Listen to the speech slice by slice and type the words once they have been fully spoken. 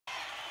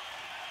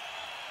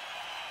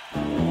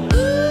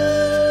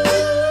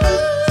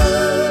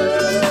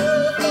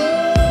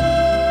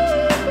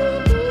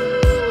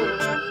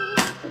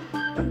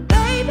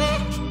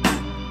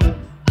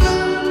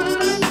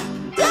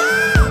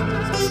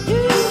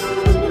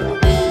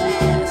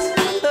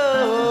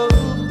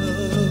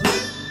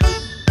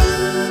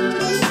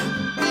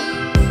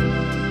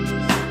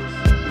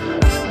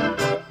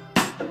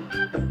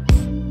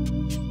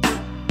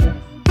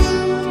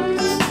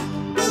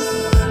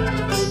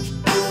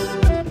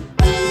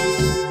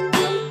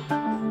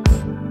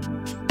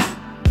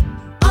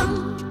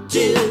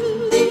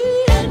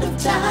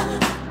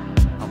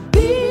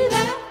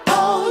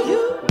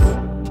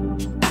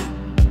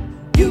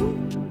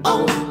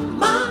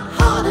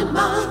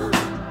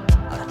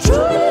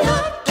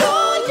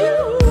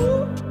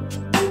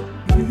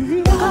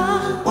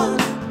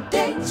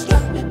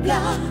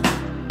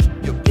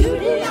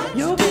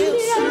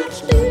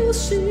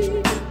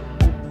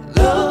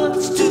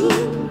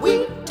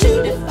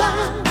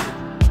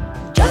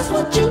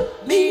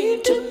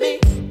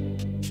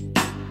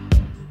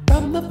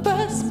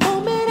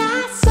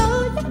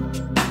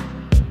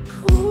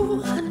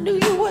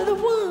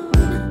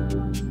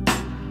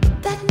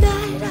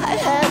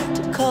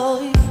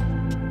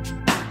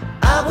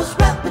I was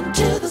rapping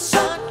till the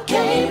sun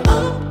came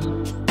up,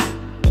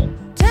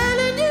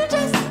 telling you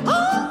just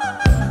fine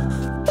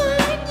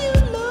you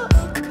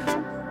look.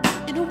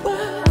 In a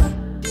word,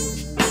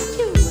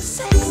 you were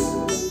sex.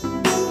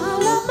 I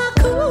love my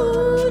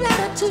cool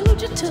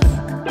attitude you took.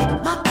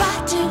 My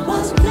body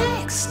was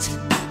next.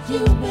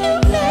 You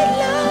made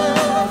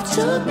love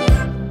to me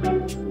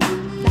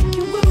like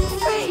you were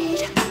afraid.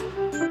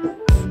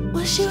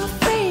 Was you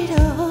afraid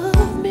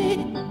of me?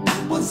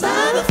 Was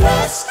I the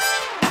first?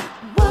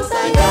 Was I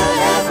your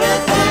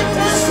everything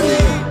to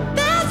see?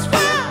 That's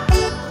why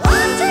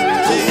until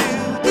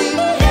the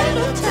end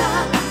of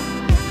time,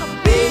 I'll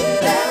be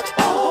there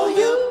for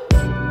you.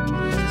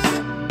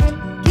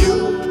 You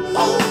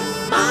own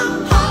my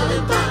heart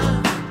and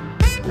mind.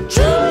 I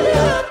truly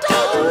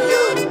adore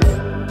you.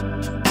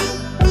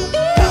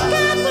 You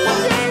got my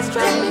days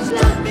straight,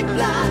 left me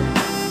blind.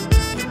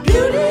 Your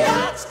beauty I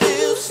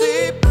still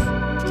see.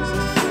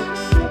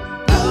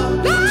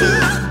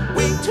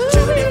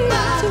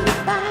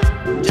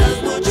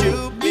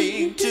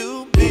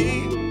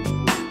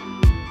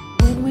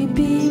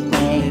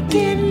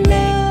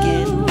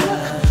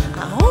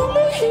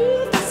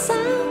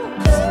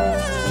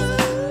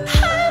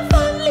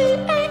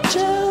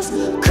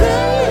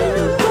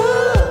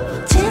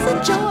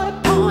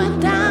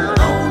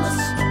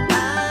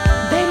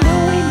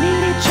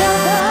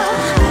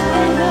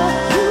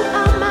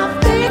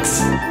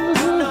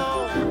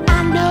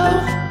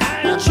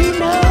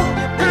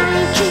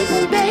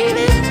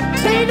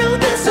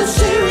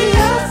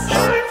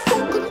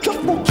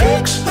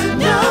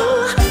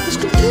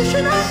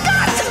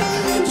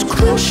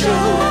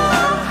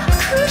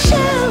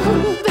 Crucial,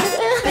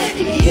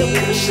 baby. You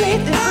can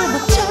sleep on a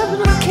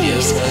terminal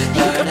case.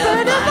 You can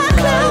burn up my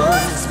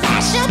clothes,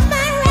 smash up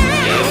my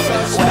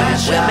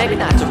ride. Well, maybe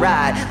not to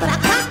ride, but I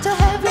got to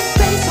have your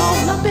face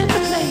all up in the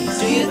place.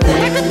 Do you think?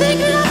 I can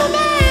think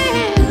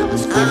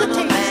I'm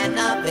a man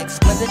of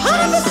exquisite taste.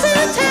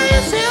 100%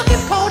 Italian silk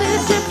imported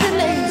gypsy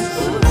lace.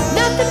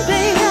 Nothing better.